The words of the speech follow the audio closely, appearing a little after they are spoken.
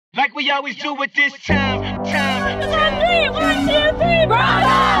we always do it this time. One, two, three,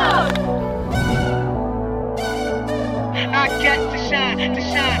 Broncos! I got to shine, to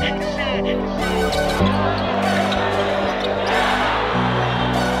shine, to shine, to shine.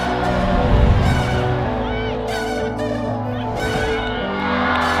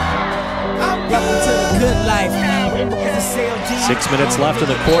 Welcome to the good life. 6 minutes left in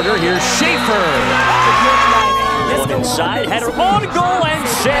the quarter. Here's Schaefer. One inside, header on goal, and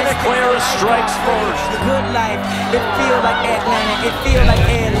Santa Clara strikes first. The good life. It feel like Atlanta. It feel like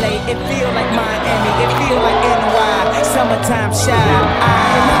LA. It feel like Miami. It feel like NY. Summertime shy.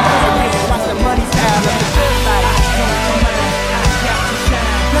 Watch the money pile of the good life.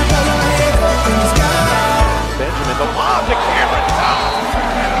 Benjamin, the lob to Clara.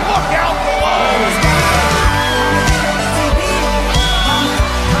 Look out below!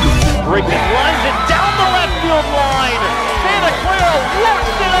 Brigman lines it down the left field line. Santa Clara walks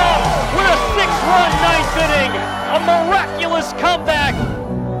it off with a 6-run ninth inning. A miraculous comeback.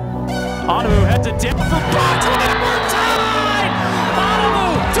 Anu heads it down for Buckley. We're tied.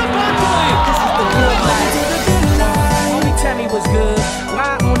 Anu to Buckley. This is the good life. Only tell me what's good.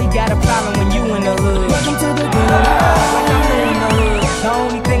 Why I only got a problem when you in the hood? Welcome to the good life. Like I'm in the hood. The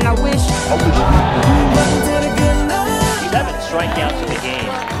only thing I wish. Welcome to the good life. 7 strikeouts in the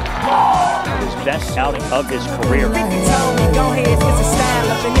game. His best outing of his career. Told me, go ahead, it's a style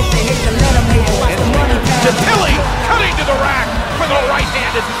up, and if they hate to let them hate, watch the money pass. Tilly cutting to the rack with a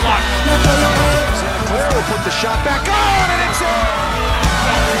right-handed flush. Santa Clara will put the shot back on, and it's in.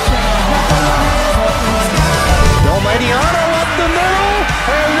 Almighty Otto up the middle,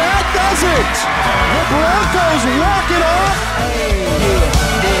 and that does it. The Broncos walk it off.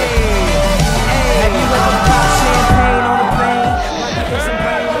 Have you ever popped champagne on a plane?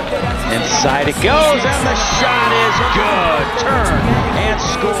 Inside it goes, and the shot is good. Turn and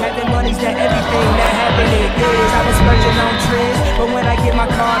score. Had the money's that everything that happened it is. I was splurging on trips, but when I get my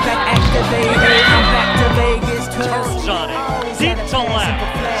car back activated, I'm back to Vegas. Turns on it, deep to left.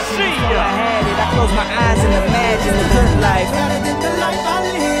 See ya. I close my eyes and imagine the good life. Better than the life I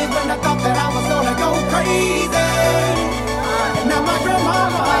lived when I thought that I was gonna go crazy. Now my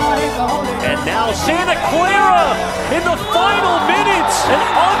grandmama is the only. And now Santa Clara in the final minutes. An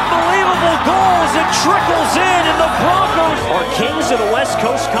unbelievable goal as it trickles in, and the Broncos are kings of the West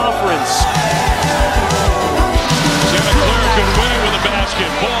Coast Conference.